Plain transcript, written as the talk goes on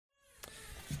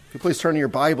If you please turn your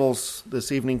Bibles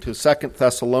this evening to 2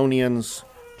 Thessalonians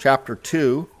chapter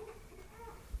 2.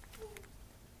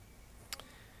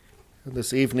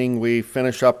 This evening we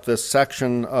finish up this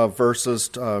section of verses,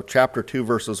 chapter 2,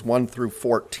 verses 1 through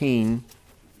 14.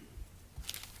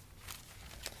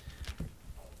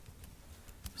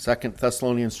 2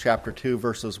 Thessalonians chapter 2,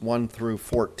 verses 1 through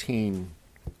 14.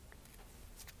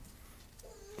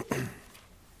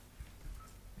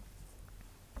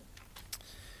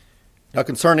 Now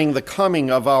concerning the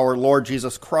coming of our Lord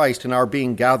Jesus Christ and our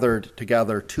being gathered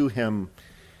together to him,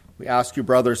 we ask you,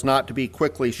 brothers, not to be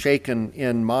quickly shaken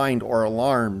in mind or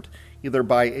alarmed, either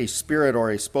by a spirit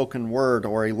or a spoken word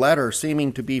or a letter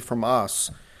seeming to be from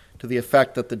us, to the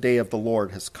effect that the day of the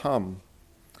Lord has come.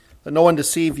 Let no one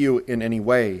deceive you in any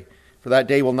way, for that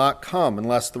day will not come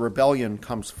unless the rebellion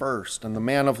comes first, and the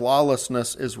man of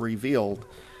lawlessness is revealed,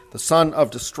 the son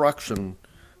of destruction,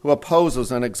 who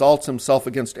opposes and exalts himself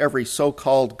against every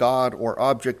so-called God or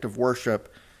object of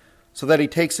worship, so that he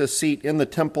takes his seat in the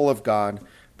temple of God,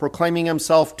 proclaiming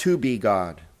himself to be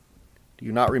God. Do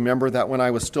you not remember that when I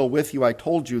was still with you, I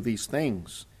told you these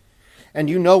things?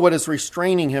 And you know what is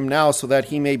restraining him now, so that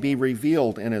he may be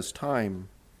revealed in his time.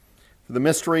 For the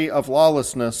mystery of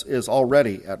lawlessness is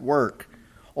already at work.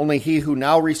 Only he who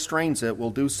now restrains it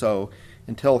will do so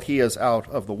until he is out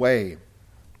of the way.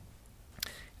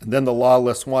 And then the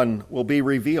lawless one will be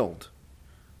revealed,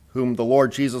 whom the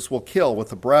Lord Jesus will kill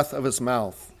with the breath of his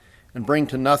mouth and bring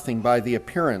to nothing by the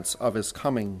appearance of his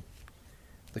coming.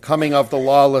 The coming of the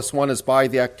lawless one is by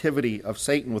the activity of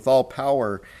Satan with all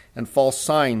power and false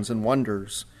signs and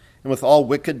wonders, and with all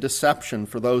wicked deception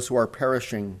for those who are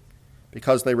perishing,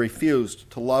 because they refused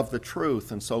to love the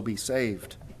truth and so be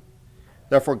saved.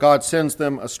 Therefore God sends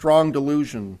them a strong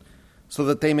delusion, so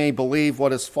that they may believe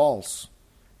what is false,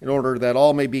 in order that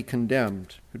all may be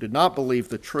condemned, who did not believe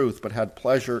the truth, but had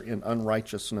pleasure in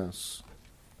unrighteousness.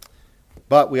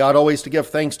 But we ought always to give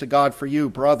thanks to God for you,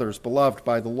 brothers, beloved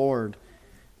by the Lord,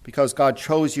 because God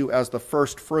chose you as the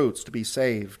first fruits to be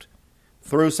saved,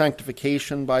 through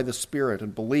sanctification by the Spirit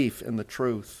and belief in the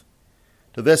truth.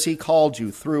 To this he called you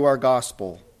through our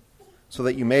gospel, so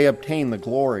that you may obtain the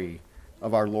glory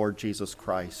of our Lord Jesus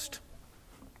Christ.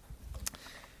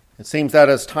 It seems that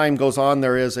as time goes on,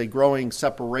 there is a growing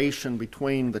separation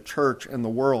between the church and the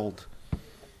world.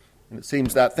 And it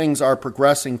seems that things are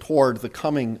progressing toward the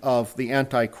coming of the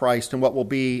Antichrist and what will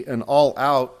be an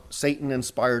all-out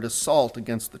Satan-inspired assault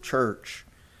against the church.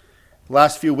 The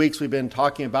last few weeks we've been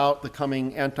talking about the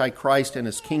coming Antichrist and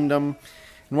his kingdom.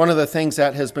 And one of the things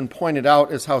that has been pointed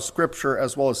out is how Scripture,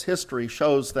 as well as history,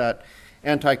 shows that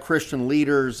anti-Christian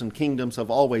leaders and kingdoms have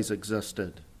always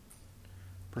existed.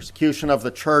 Persecution of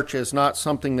the church is not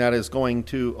something that is going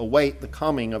to await the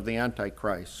coming of the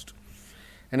Antichrist.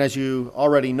 And as you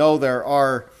already know, there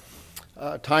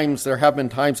have been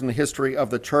times in the history of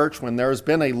the church when there has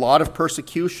been a lot of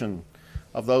persecution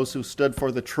of those who stood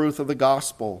for the truth of the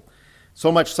gospel.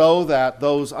 So much so that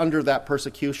those under that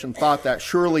persecution thought that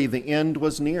surely the end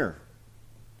was near.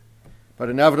 But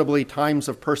inevitably, times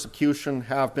of persecution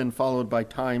have been followed by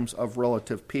times of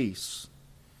relative peace.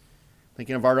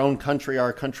 Thinking of our own country,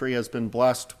 our country has been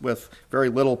blessed with very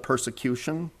little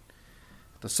persecution.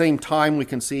 At the same time, we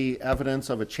can see evidence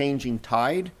of a changing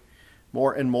tide.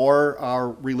 More and more, our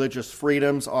religious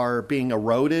freedoms are being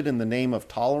eroded in the name of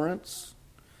tolerance.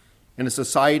 In a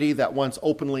society that once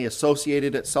openly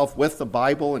associated itself with the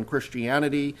Bible and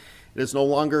Christianity, it is no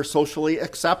longer socially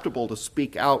acceptable to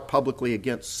speak out publicly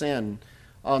against sin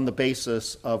on the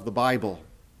basis of the Bible.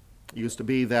 It used to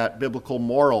be that biblical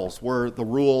morals were the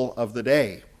rule of the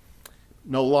day.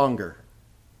 No longer.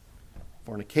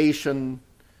 Fornication,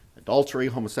 adultery,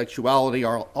 homosexuality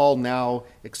are all now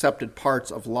accepted parts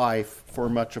of life for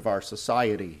much of our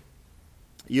society.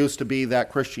 It used to be that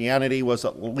Christianity was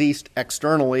at least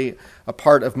externally a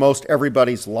part of most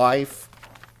everybody's life.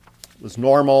 It was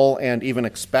normal and even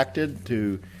expected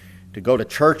to go to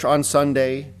church on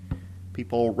Sunday.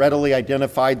 People readily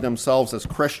identified themselves as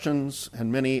Christians,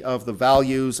 and many of the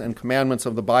values and commandments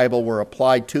of the Bible were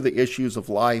applied to the issues of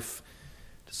life,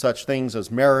 to such things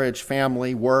as marriage,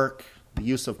 family, work, the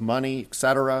use of money,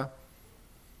 etc.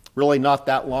 Really not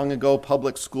that long ago,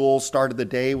 public schools started the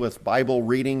day with Bible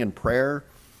reading and prayer.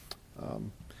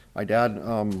 My dad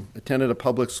attended a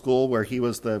public school where he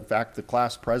was, the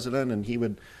class president, and he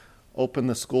would open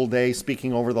the school day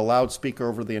speaking over the loudspeaker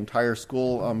over the entire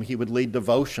school. He would lead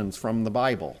devotions from the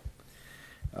Bible.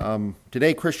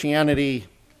 Today, Christianity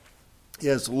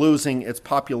is losing its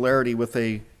popularity with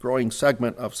a growing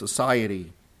segment of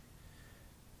society.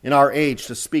 In our age,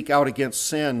 to speak out against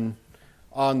sin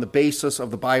on the basis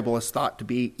of the Bible is thought to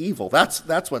be evil. That's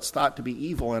what's thought to be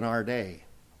evil in our day.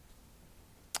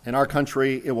 In our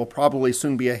country, it will probably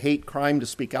soon be a hate crime to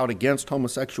speak out against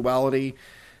homosexuality.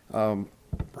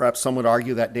 Perhaps some would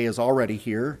argue that day is already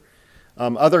here.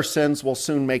 Other sins will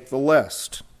soon make the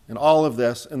list, and all of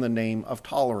this in the name of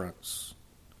tolerance.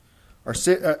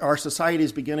 Our society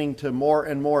is beginning to more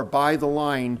and more buy the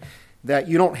line that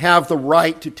you don't have the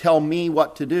right to tell me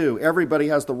what to do. Everybody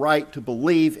has the right to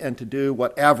believe and to do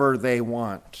whatever they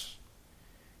want.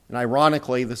 And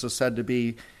ironically, this is said to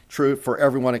be true for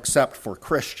everyone except for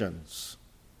Christians.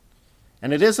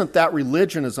 And it isn't that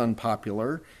religion is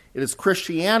unpopular. It is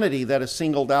Christianity that is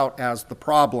singled out as the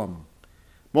problem.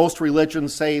 Most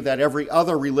religions say that every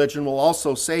other religion will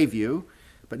also save you,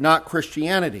 but not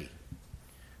Christianity.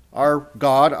 Our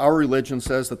God, our religion,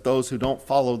 says that those who don't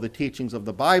follow the teachings of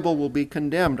the Bible will be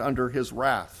condemned under his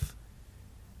wrath.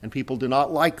 And people do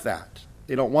not like that.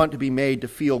 They don't want to be made to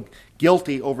feel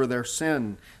guilty over their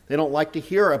sin. They don't like to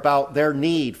hear about their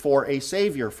need for a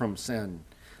Savior from sin.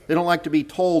 They don't like to be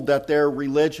told that their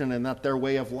religion and that their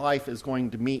way of life is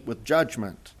going to meet with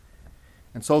judgment.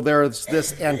 And so there is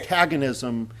this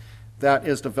antagonism that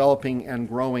is developing and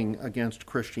growing against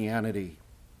Christianity.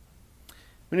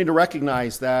 We need to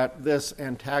recognize that this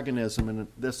antagonism and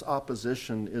this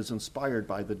opposition is inspired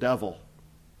by the devil.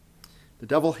 The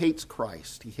devil hates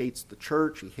Christ. He hates the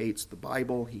church. He hates the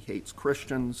Bible. He hates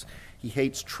Christians. He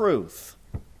hates truth.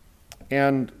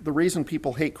 And the reason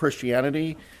people hate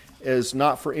Christianity is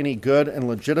not for any good and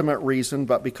legitimate reason,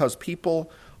 but because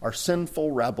people are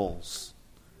sinful rebels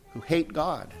who hate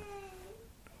God.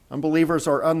 Unbelievers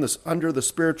are under the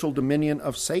spiritual dominion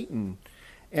of Satan,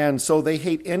 and so they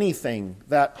hate anything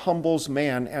that humbles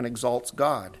man and exalts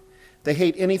God. They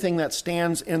hate anything that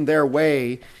stands in their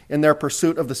way in their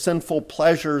pursuit of the sinful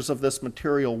pleasures of this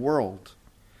material world.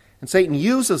 And Satan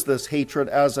uses this hatred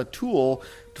as a tool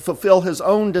to fulfill his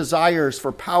own desires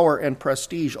for power and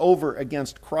prestige over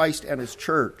against Christ and his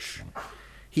church.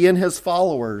 He and his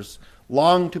followers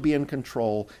long to be in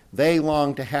control. They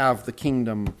long to have the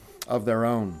kingdom of their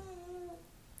own.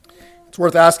 It's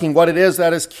worth asking what it is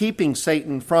that is keeping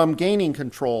Satan from gaining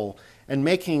control and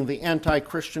making the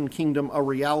anti-Christian kingdom a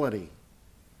reality.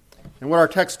 And what our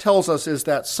text tells us is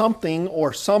that something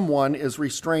or someone is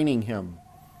restraining him.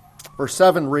 Verse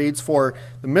 7 reads, "For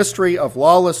the mystery of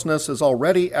lawlessness is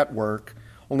already at work.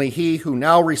 Only he who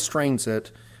now restrains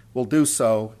it will do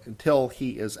so until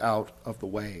he is out of the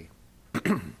way."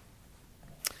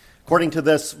 According to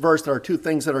this verse, there are two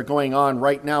things that are going on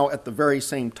right now at the very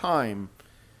same time.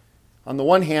 On the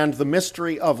one hand, the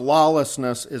mystery of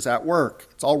lawlessness is at work.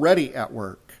 It's already at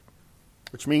work,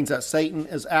 which means that Satan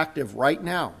is active right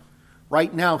now.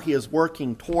 Right now, he is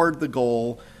working toward the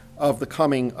goal of the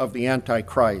coming of the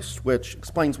Antichrist, which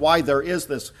explains why there is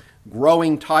this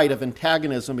growing tide of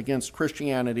antagonism against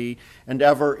Christianity and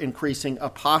ever-increasing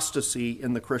apostasy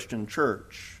in the Christian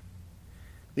church.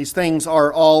 These things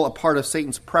are all a part of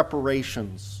Satan's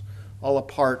preparations, all a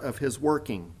part of his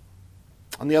working.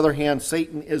 On the other hand,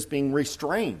 Satan is being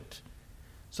restrained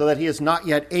so that he is not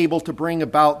yet able to bring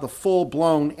about the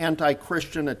full-blown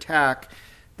anti-Christian attack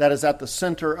that is at the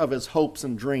center of his hopes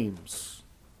and dreams.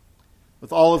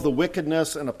 With all of the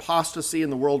wickedness and apostasy in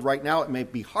the world right now, it may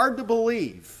be hard to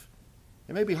believe.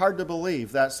 It may be hard to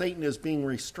believe that Satan is being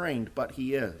restrained, but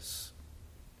he is.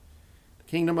 The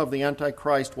kingdom of the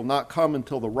Antichrist will not come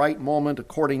until the right moment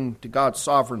according to God's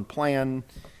sovereign plan.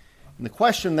 And the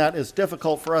question that is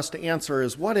difficult for us to answer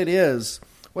is what is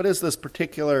this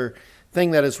particular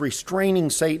thing that is restraining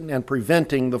Satan and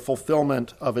preventing the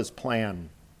fulfillment of his plan?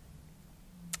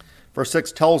 Verse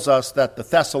 6 tells us that the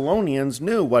Thessalonians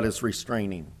knew what is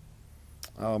restraining.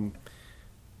 The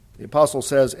apostle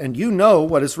says, "And you know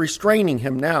what is restraining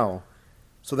him now,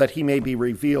 so that he may be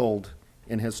revealed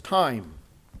in his time."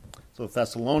 So the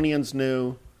Thessalonians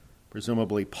knew,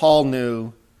 presumably Paul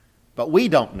knew, but we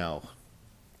don't know.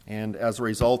 And as a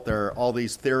result, there are all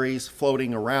these theories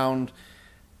floating around.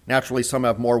 Naturally, some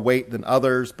have more weight than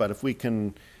others, but if we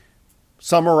can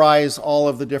summarize all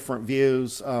of the different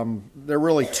views, there are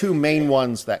really two main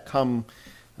ones that come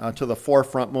to the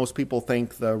forefront. Most people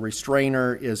think the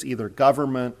restrainer is either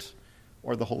government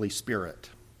or the Holy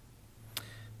Spirit.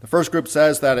 The first group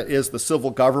says that it is the civil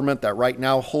government that right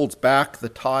now holds back the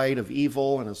tide of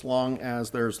evil, and as long as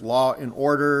there's law and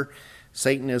order,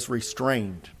 Satan is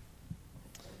restrained.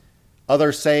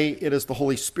 Others say it is the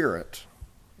Holy Spirit.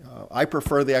 I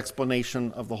prefer the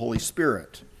explanation of the Holy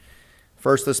Spirit.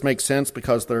 First, this makes sense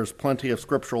because there's plenty of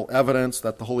scriptural evidence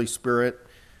that the Holy Spirit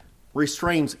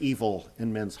restrains evil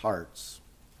in men's hearts.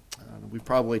 We've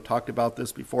probably talked about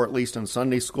this before, at least in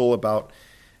Sunday school, about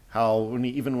how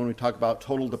even when we talk about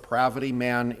total depravity,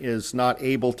 man is not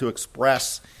able to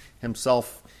express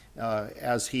himself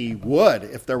as he would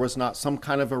if there was not some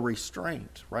kind of a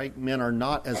restraint, right? Men are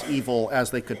not as evil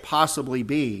as they could possibly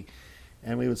be.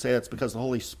 And we would say that's because the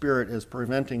Holy Spirit is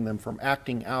preventing them from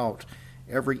acting out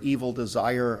every evil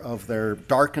desire of their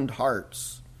darkened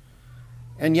hearts.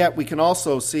 And yet we can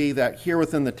also see that here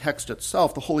within the text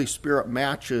itself, the Holy Spirit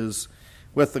matches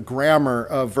with the grammar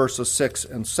of verses 6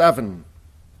 and 7.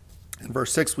 In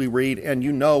verse 6 we read, "And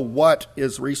you know what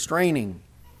is restraining."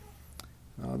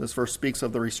 This verse speaks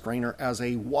of the restrainer as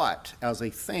a what, as a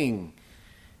thing.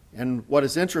 And what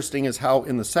is interesting is how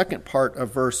in the second part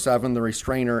of verse 7, the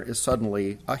restrainer is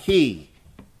suddenly a he,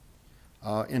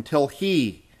 until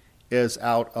he is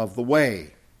out of the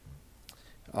way.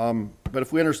 But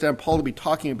if we understand Paul to be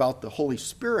talking about the Holy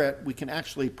Spirit, we can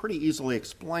actually pretty easily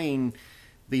explain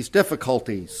these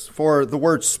difficulties. For the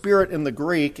word spirit in the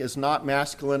Greek is not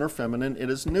masculine or feminine, it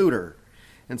is neuter.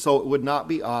 And so it would not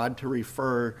be odd to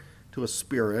refer to a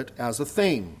spirit as a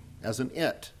thing, as an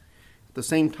it. At the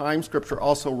same time, Scripture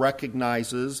also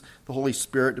recognizes the Holy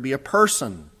Spirit to be a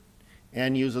person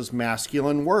and uses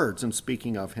masculine words in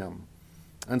speaking of him.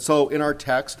 And so in our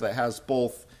text that has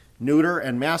both neuter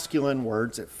and masculine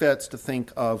words, it fits to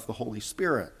think of the Holy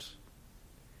Spirit.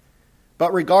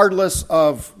 But regardless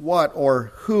of what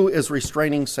or who is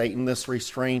restraining Satan, this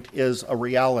restraint is a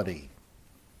reality.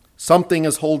 Something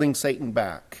is holding Satan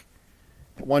back.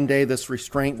 But one day this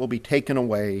restraint will be taken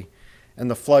away and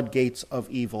the floodgates of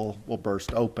evil will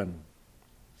burst open.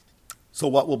 So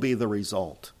what will be the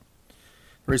result?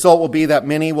 The result will be that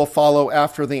many will follow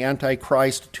after the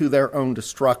Antichrist to their own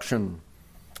destruction.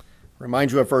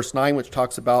 Remind you of verse 9, which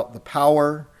talks about the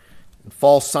power and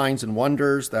false signs and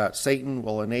wonders that Satan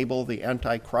will enable the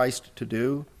Antichrist to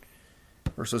do.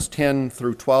 Verses 10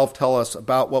 through 12 tell us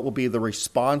about what will be the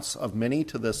response of many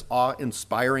to this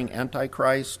awe-inspiring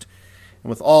Antichrist, and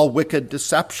with all wicked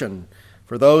deception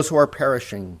for those who are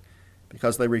perishing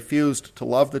because they refused to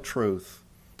love the truth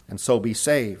and so be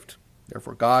saved.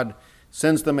 Therefore God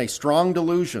sends them a strong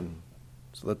delusion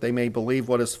so that they may believe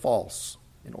what is false,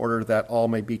 in order that all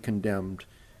may be condemned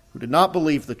who did not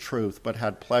believe the truth but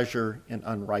had pleasure in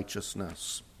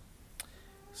unrighteousness.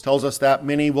 This tells us that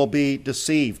many will be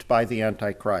deceived by the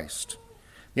Antichrist.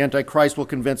 The Antichrist will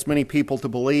convince many people to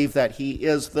believe that he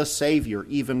is the Savior,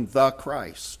 even the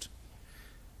Christ.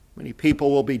 Many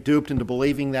people will be duped into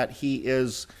believing that he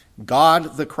is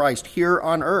God the Christ here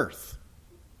on earth.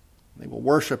 They will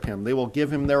worship him. They will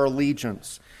give him their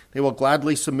allegiance. They will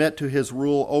gladly submit to his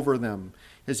rule over them.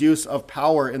 His use of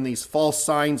power in these false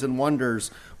signs and wonders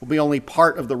will be only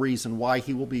part of the reason why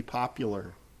he will be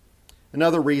popular.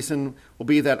 Another reason will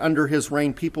be that under his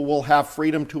reign, people will have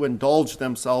freedom to indulge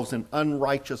themselves in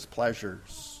unrighteous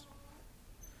pleasures.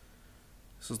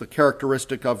 This is the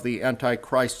characteristic of the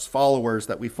Antichrist's followers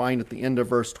that we find at the end of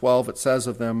verse 12. It says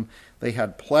of them, they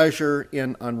had pleasure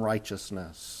in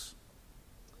unrighteousness.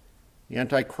 The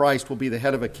Antichrist will be the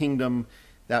head of a kingdom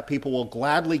that people will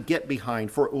gladly get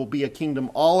behind, for it will be a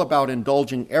kingdom all about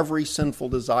indulging every sinful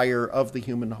desire of the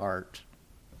human heart.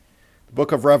 The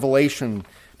book of Revelation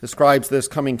describes this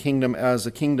coming kingdom as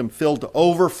a kingdom filled to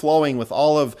overflowing with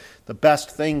all of the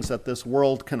best things that this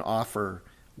world can offer: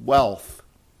 wealth,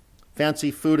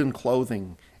 fancy food and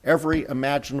clothing, every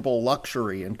imaginable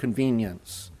luxury and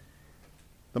convenience.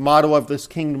 The motto of this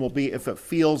kingdom will be, if it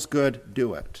feels good,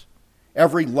 do it.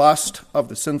 Every lust of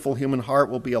the sinful human heart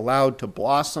will be allowed to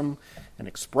blossom and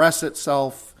express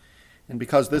itself. And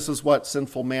because this is what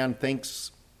sinful man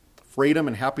thinks freedom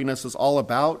and happiness is all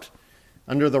about,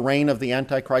 under the reign of the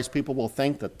Antichrist, people will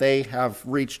think that they have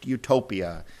reached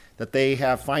utopia, that they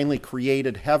have finally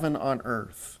created heaven on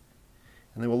earth.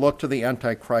 And they will look to the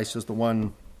Antichrist as the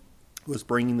one who is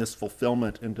bringing this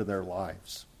fulfillment into their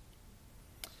lives.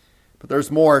 But there's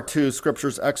more to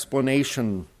Scripture's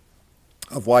explanation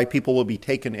of why people will be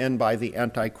taken in by the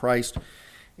Antichrist,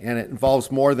 and it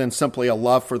involves more than simply a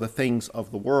love for the things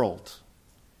of the world.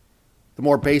 The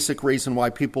more basic reason why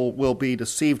people will be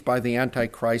deceived by the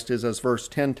Antichrist is, as verse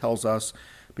 10 tells us,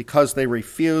 because they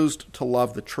refused to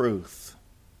love the truth.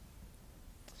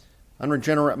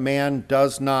 Unregenerate man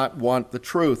does not want the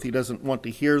truth. He doesn't want to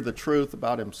hear the truth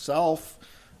about himself,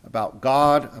 about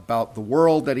God, about the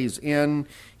world that he's in.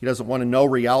 He doesn't want to know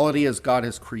reality as God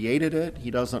has created it. He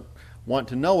doesn't want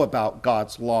to know about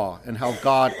God's law and how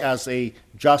God, as a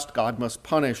just God, must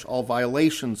punish all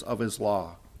violations of his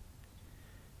law.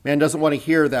 Man doesn't want to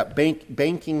hear that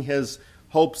banking his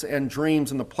hopes and dreams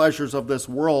and the pleasures of this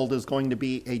world is going to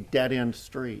be a dead-end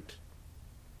street.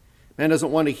 Man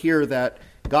doesn't want to hear that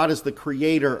God is the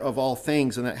creator of all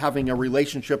things and that having a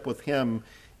relationship with him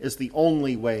is the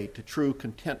only way to true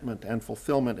contentment and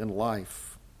fulfillment in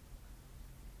life.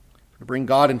 To bring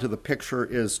God into the picture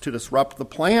is to disrupt the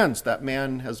plans that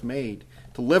man has made,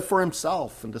 to live for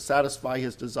himself and to satisfy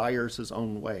his desires his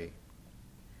own way.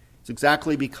 It's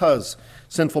exactly because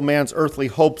sinful man's earthly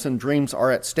hopes and dreams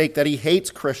are at stake that he hates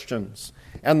Christians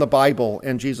and the Bible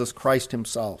and Jesus Christ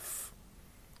himself.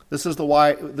 This is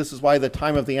why the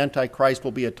time of the Antichrist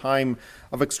will be a time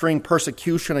of extreme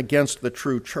persecution against the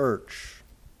true church.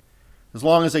 As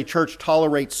long as a church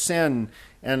tolerates sin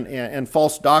and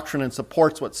false doctrine and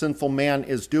supports what sinful man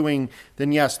is doing,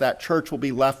 then yes, that church will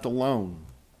be left alone.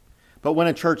 But when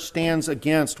a church stands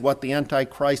against what the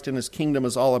Antichrist and his kingdom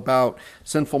is all about,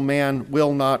 sinful man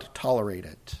will not tolerate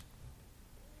it.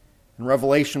 And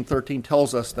Revelation 13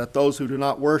 tells us that those who do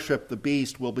not worship the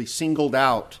beast will be singled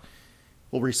out,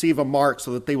 will receive a mark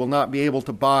so that they will not be able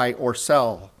to buy or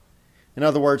sell. In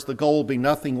other words, the goal will be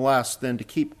nothing less than to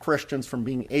keep Christians from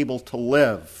being able to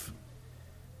live.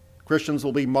 Christians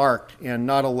will be marked and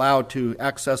not allowed to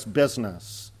access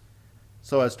business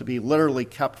so as to be literally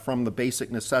kept from the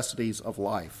basic necessities of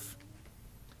life.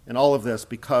 And all of this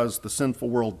because the sinful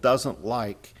world doesn't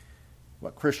like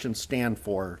what Christians stand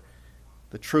for.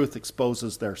 The truth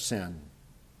exposes their sin.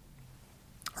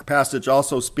 Our passage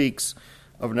also speaks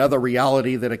of another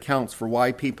reality that accounts for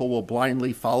why people will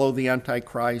blindly follow the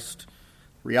Antichrist.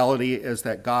 The reality is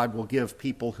that God will give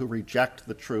people who reject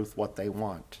the truth what they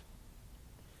want.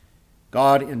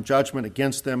 God, in judgment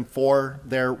against them for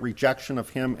their rejection of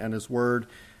him and his word,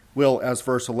 will, as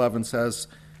verse 11 says,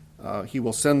 he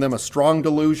will send them a strong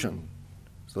delusion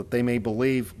so that they may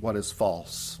believe what is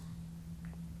false.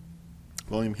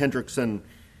 William Hendrickson,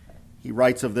 he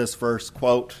writes of this verse,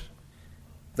 quote,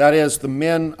 "That is, the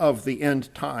men of the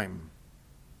end time,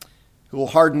 who will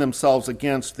harden themselves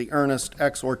against the earnest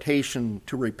exhortation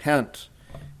to repent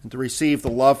and to receive the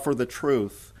love for the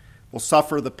truth, will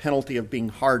suffer the penalty of being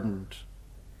hardened.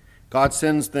 God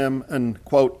sends them an,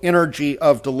 quote, energy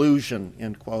of delusion,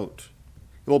 end quote.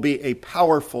 It will be a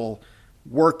powerful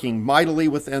working mightily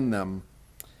within them.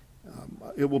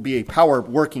 It will be a power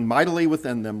working mightily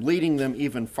within them, leading them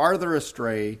even farther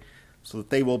astray so that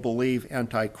they will believe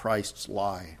Antichrist's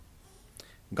lie.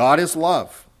 God is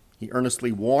love. He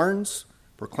earnestly warns,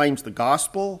 proclaims the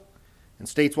gospel, and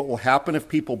states what will happen if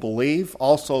people believe,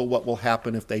 also what will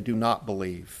happen if they do not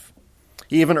believe.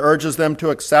 He even urges them to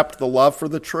accept the love for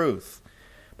the truth.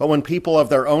 But when people of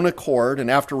their own accord, and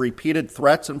after repeated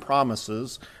threats and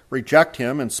promises, reject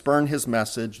him and spurn his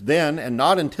message, then, and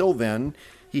not until then,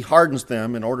 he hardens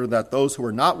them in order that those who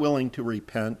are not willing to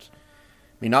repent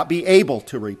may not be able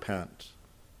to repent,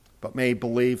 but may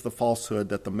believe the falsehood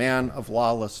that the man of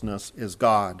lawlessness is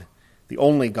God, the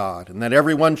only God, and that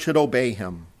everyone should obey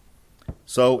him.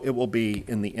 So it will be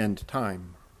in the end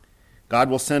time. God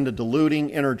will send a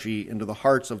deluding energy into the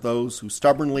hearts of those who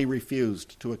stubbornly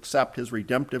refused to accept his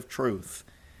redemptive truth,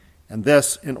 and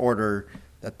this in order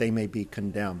that they may be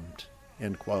condemned."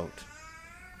 End quote.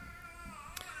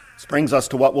 This brings us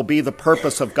to what will be the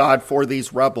purpose of God for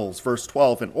these rebels. Verse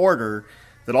 12, "In order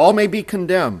that all may be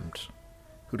condemned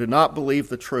who did not believe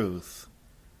the truth,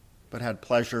 but had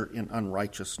pleasure in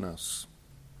unrighteousness."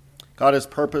 God has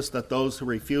purposed that those who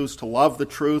refuse to love the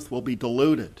truth will be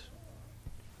deluded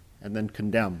and then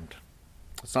condemned.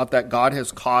 It's not that God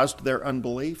has caused their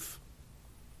unbelief.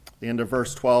 The end of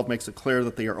verse 12 makes it clear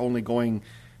that they are only going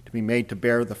to be made to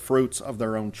bear the fruits of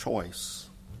their own choice,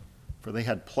 for they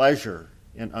had pleasure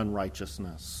in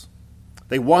unrighteousness.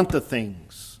 They want the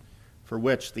things for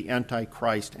which the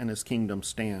Antichrist and his kingdom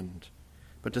stand.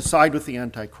 But to side with the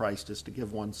Antichrist is to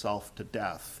give oneself to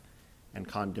death and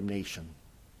condemnation.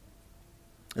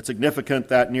 It's significant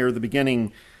that near the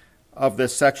beginning of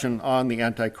this section on the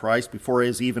Antichrist, before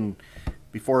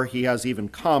he has even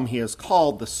come, he is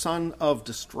called the son of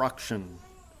destruction.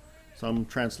 Some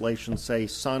translations say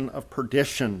son of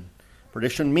perdition.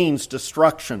 Perdition means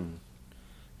destruction.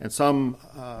 And some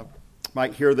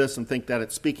might hear this and think that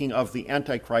it's speaking of the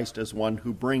Antichrist as one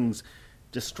who brings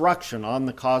destruction on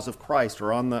the cause of Christ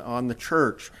or on the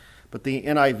church. But the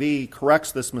NIV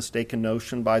corrects this mistaken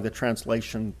notion by the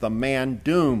translation, the man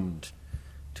doomed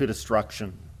to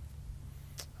destruction.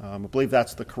 I believe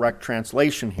that's the correct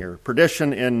translation here.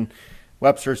 Perdition in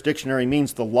Webster's dictionary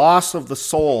means the loss of the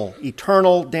soul,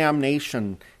 eternal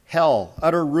damnation, hell,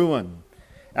 utter ruin.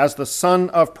 As the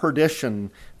son of perdition,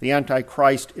 the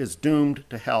Antichrist is doomed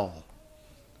to hell.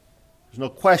 There's no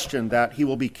question that he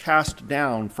will be cast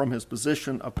down from his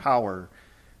position of power.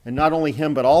 And not only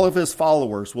him, but all of his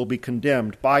followers will be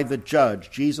condemned by the judge,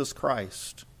 Jesus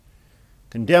Christ.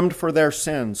 Condemned for their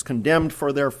sins, condemned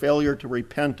for their failure to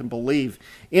repent and believe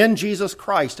in Jesus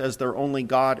Christ as their only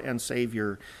God and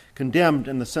Savior. Condemned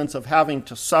in the sense of having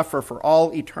to suffer for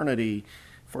all eternity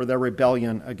for their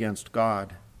rebellion against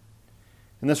God.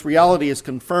 And this reality is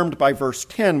confirmed by verse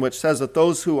 10, which says that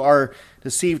those who are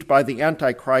deceived by the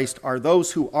Antichrist are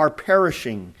those who are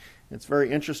perishing. It's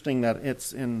very interesting that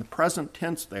it's in the present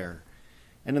tense there.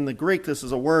 And in the Greek, this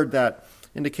is a word that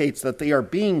indicates that they are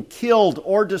being killed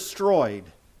or destroyed.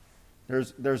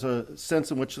 There's a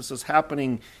sense in which this is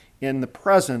happening in the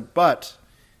present, but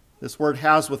this word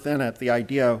has within it the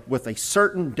idea with a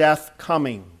certain death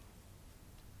coming.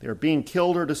 They are being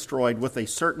killed or destroyed with a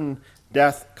certain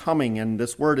death coming, and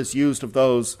this word is used of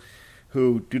those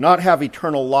who do not have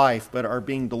eternal life but are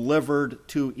being delivered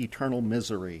to eternal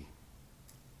misery.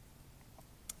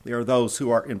 They are those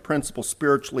who are in principle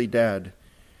spiritually dead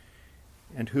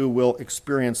and who will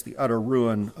experience the utter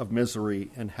ruin of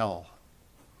misery and hell.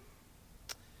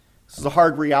 This is a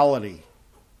hard reality,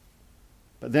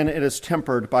 but then it is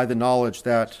tempered by the knowledge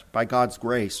that by God's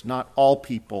grace, not all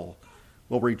people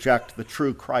will reject the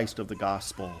true Christ of the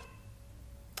gospel.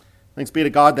 Thanks be to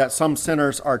God that some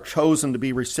sinners are chosen to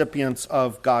be recipients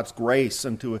of God's grace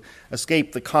and to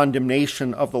escape the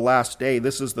condemnation of the last day.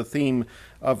 This is the theme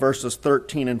of verses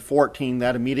 13 and 14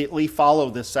 that immediately follow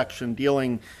this section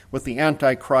dealing with the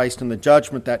Antichrist and the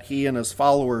judgment that he and his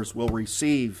followers will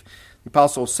receive. The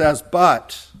apostle says,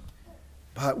 But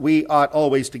we ought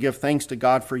always to give thanks to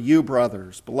God for you,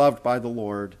 brothers, beloved by the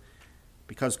Lord,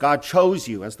 because God chose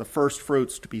you as the first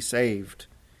fruits to be saved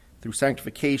through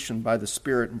sanctification by the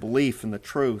Spirit and belief in the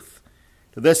truth.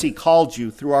 To this he called you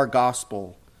through our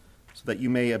gospel, so that you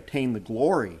may obtain the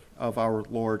glory of our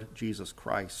Lord Jesus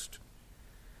Christ.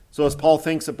 So as Paul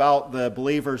thinks about the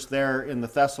believers there in the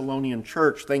Thessalonian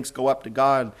church, thanks go up to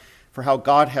God for how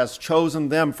God has chosen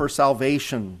them for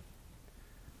salvation.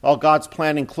 While God's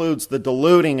plan includes the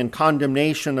deluding and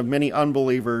condemnation of many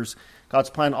unbelievers, God's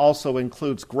plan also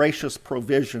includes gracious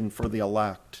provision for the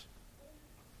elect.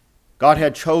 God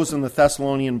had chosen the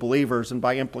Thessalonian believers, and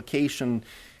by implication,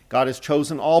 God has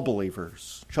chosen all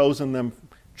believers,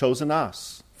 chosen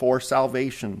us for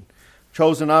salvation,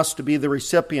 chosen us to be the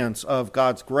recipients of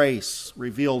God's grace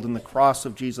revealed in the cross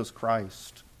of Jesus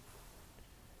Christ.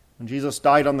 When Jesus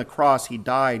died on the cross, he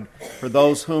died for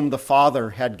those whom the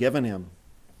Father had given him.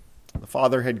 The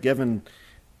Father had given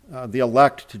the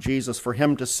elect to Jesus for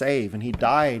him to save, and he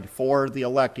died for the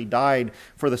elect. He died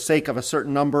for the sake of a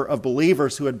certain number of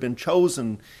believers who had been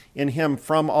chosen in him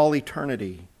from all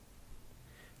eternity.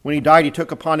 When he died, he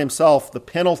took upon himself the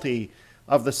penalty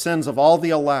of the sins of all the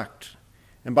elect,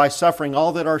 and by suffering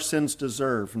all that our sins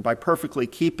deserve, and by perfectly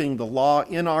keeping the law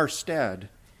in our stead,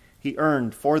 he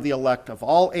earned for the elect of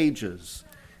all ages,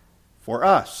 for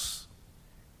us,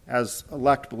 as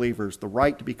elect believers, the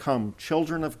right to become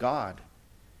children of God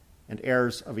and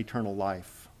heirs of eternal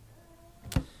life.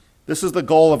 This is the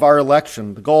goal of our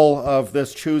election. The goal of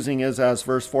this choosing is, as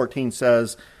verse 14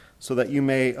 says, so that you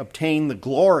may obtain the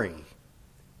glory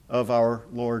of our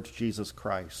Lord Jesus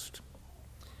Christ.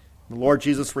 The Lord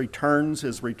Jesus returns.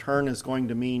 His return is going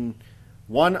to mean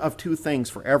one of two things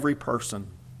for every person.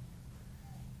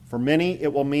 For many,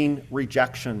 it will mean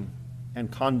rejection and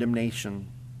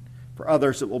condemnation. For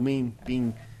others, it will mean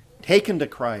being taken to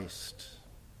Christ,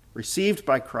 received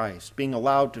by Christ, being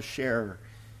allowed to share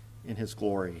in his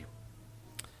glory.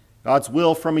 God's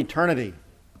will from eternity,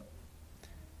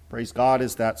 praise God,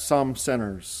 is that some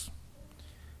sinners,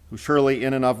 who surely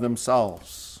in and of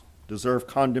themselves deserve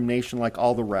condemnation like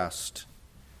all the rest,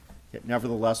 yet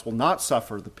nevertheless will not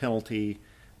suffer the penalty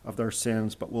of their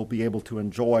sins, but will be able to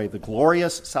enjoy the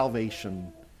glorious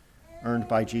salvation earned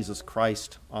by Jesus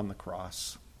Christ on the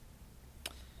cross.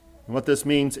 And what this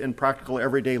means in practical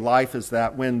everyday life is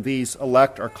that when these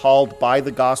elect are called by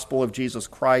the gospel of Jesus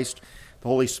Christ, the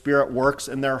Holy Spirit works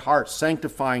in their hearts,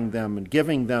 sanctifying them and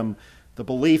giving them the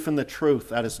belief in the truth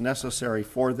that is necessary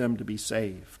for them to be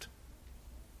saved.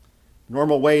 The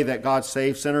normal way that God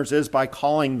saves sinners is by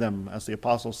calling them, as the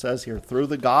apostle says here, through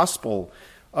the gospel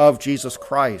of Jesus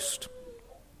Christ.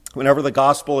 Whenever the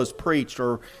gospel is preached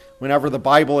or whenever the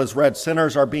Bible is read,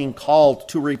 sinners are being called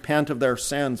to repent of their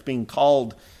sins, being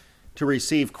called to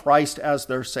receive Christ as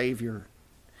their Savior.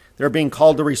 They're being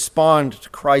called to respond to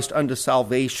Christ unto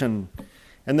salvation.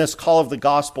 And this call of the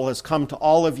gospel has come to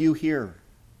all of you here.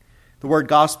 The word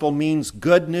gospel means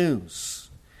good news.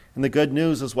 And the good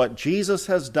news is what Jesus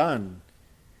has done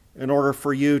in order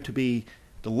for you to be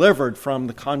delivered from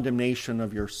the condemnation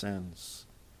of your sins.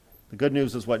 The good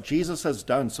news is what Jesus has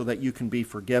done so that you can be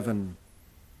forgiven.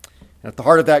 And at the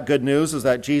heart of that good news is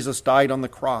that Jesus died on the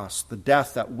cross, the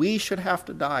death that we should have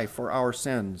to die for our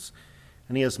sins.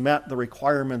 And he has met the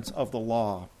requirements of the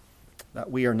law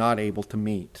that we are not able to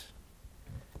meet.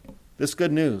 This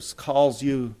good news calls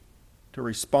you to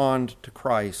respond to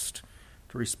Christ,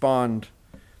 to respond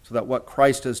so that what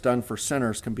Christ has done for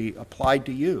sinners can be applied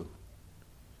to you,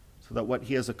 so that what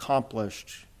he has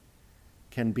accomplished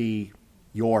can be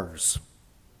yours.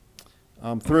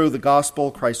 Through the gospel,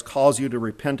 Christ calls you to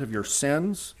repent of your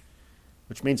sins,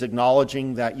 which means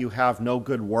acknowledging that you have no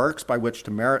good works by which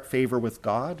to merit favor with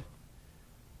God.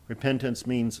 Repentance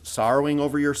means sorrowing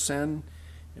over your sin.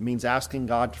 It means asking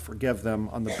God to forgive them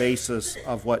on the basis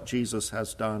of what Jesus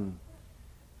has done.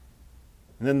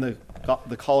 And then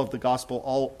the call of the gospel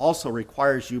also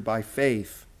requires you by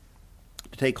faith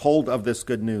to take hold of this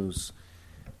good news,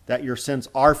 that your sins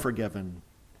are forgiven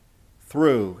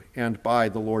through and by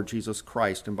the Lord Jesus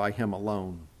Christ and by him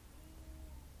alone.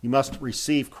 You must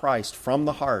receive Christ from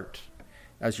the heart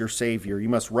as your Savior. You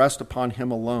must rest upon him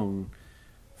alone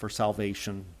for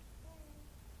salvation.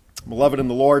 Beloved in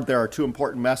the Lord, there are two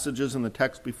important messages in the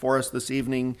text before us this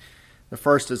evening. The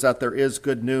first is that there is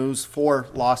good news for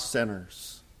lost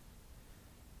sinners.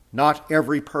 Not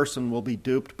every person will be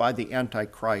duped by the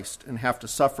Antichrist and have to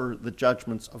suffer the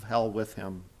judgments of hell with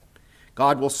him.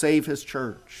 God will save his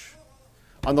church.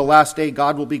 On the last day,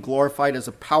 God will be glorified as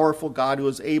a powerful God who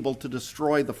is able to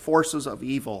destroy the forces of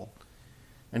evil.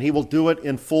 And he will do it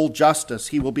in full justice.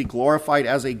 He will be glorified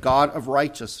as a God of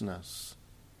righteousness.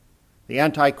 The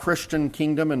anti-Christian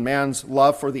kingdom and man's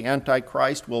love for the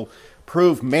Antichrist will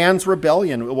prove man's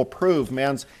rebellion. It will prove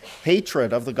man's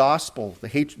hatred of the gospel,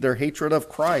 their hatred of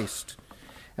Christ.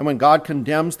 And when God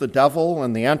condemns the devil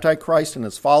and the Antichrist and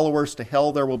his followers to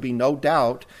hell, there will be no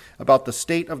doubt about the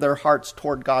state of their hearts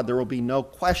toward God. There will be no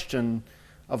question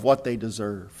of what they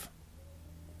deserve.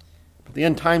 But the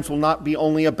end times will not be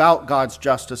only about God's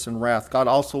justice and wrath. God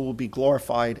also will be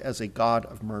glorified as a God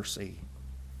of mercy.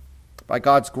 By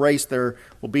God's grace, there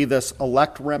will be this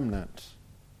elect remnant,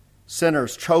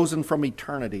 sinners chosen from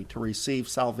eternity to receive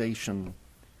salvation.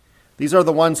 These are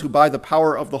the ones who by the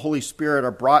power of the Holy Spirit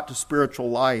are brought to spiritual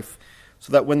life,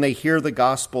 so that when they hear the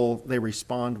gospel, they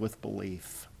respond with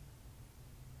belief.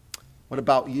 What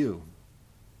about you?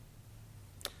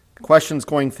 The questions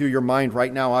going through your mind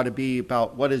right now ought to be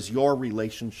about what is your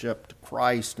relationship to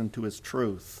Christ and to his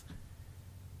truth.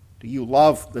 Do you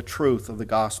love the truth of the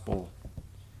gospel?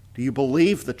 Do you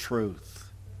believe the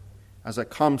truth as it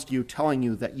comes to you telling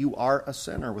you that you are a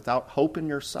sinner without hope in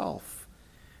yourself?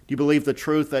 Do you believe the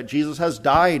truth that Jesus has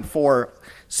died for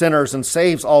sinners and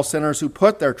saves all sinners who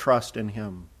put their trust in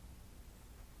him?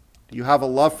 Do you have a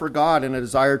love for God and a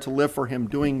desire to live for him,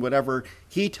 doing whatever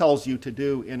he tells you to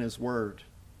do in his word?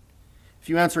 If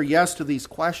you answer yes to these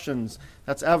questions,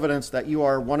 that's evidence that you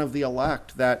are one of the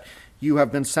elect, that you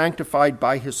have been sanctified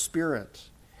by his Spirit.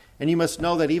 And you must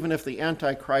know that even if the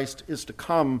Antichrist is to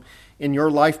come in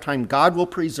your lifetime, God will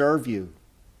preserve you.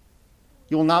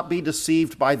 You will not be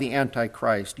deceived by the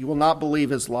Antichrist. You will not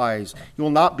believe his lies. You will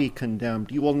not be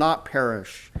condemned. You will not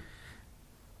perish.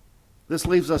 This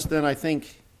leaves us then, I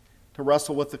think, to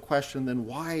wrestle with the question, then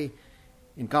why,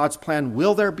 in God's plan,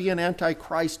 will there be an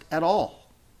Antichrist at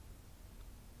all?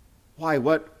 Why?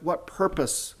 What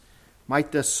purpose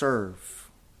might this serve?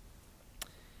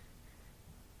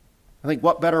 I think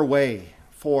what better way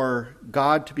for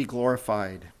God to be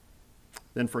glorified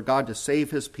than for God to save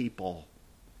his people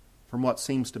from what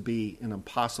seems to be an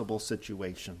impossible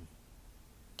situation.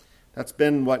 That's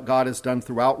been what God has done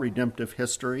throughout redemptive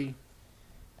history.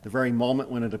 The very moment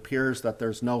when it appears that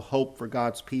there's no hope for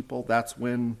God's people, that's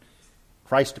when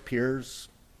Christ appears.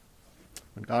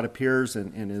 When God appears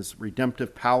in his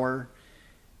redemptive power,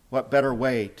 what better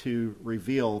way to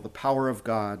reveal the power of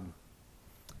God?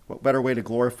 What better way to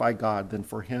glorify God than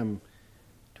for him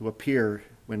to appear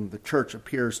when the church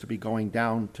appears to be going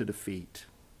down to defeat?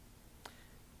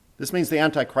 This means the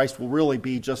Antichrist will really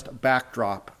be just a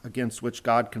backdrop against which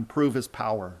God can prove his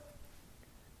power.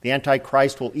 The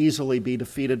Antichrist will easily be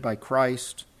defeated by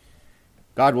Christ.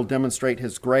 God will demonstrate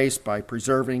his grace by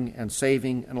preserving and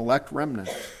saving an elect remnant.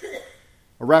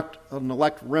 An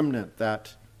elect remnant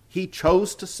that he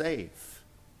chose to save.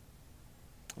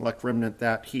 An elect remnant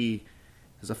that he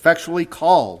has effectually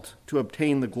called to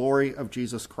obtain the glory of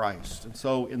Jesus Christ. And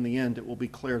so in the end it will be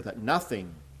clear that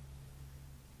nothing,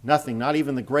 not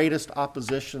even the greatest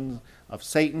opposition of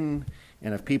Satan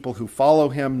and of people who follow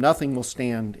him, nothing will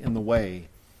stand in the way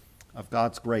of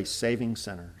God's grace saving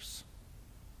sinners.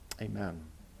 Amen.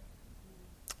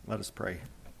 Let us pray.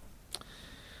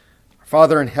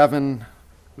 Father in heaven,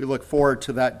 we look forward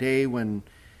to that day when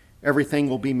everything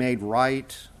will be made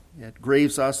right. It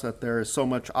grieves us that there is so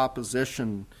much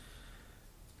opposition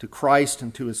to Christ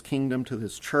and to his kingdom, to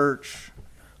his church.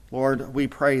 Lord, we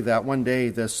pray that one day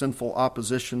this sinful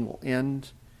opposition will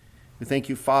end. We thank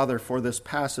you, Father, for this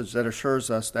passage that assures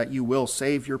us that you will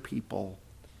save your people.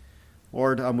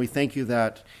 Lord, we thank you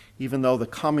that even though the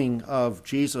coming of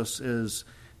Jesus is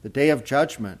the day of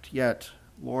judgment, yet,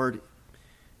 Lord,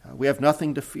 we have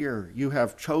nothing to fear. You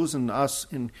have chosen us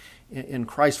in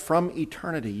Christ from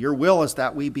eternity. Your will is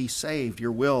that we be saved.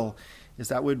 Your will is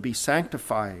that we would be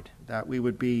sanctified, that we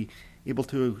would be able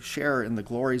to share in the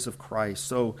glories of Christ.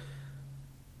 So,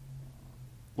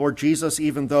 Lord Jesus,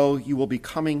 even though you will be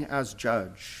coming as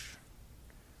judge,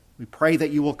 we pray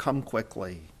that you will come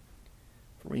quickly.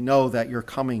 For we know that your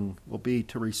coming will be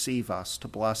to receive us, to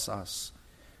bless us,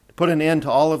 to put an end to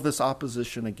all of this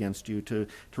opposition against you, to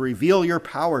reveal your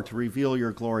power, to reveal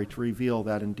your glory, to reveal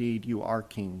that indeed you are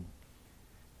King.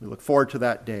 We look forward to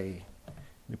that day.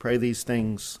 We pray these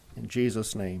things in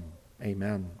Jesus' name.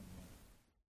 Amen.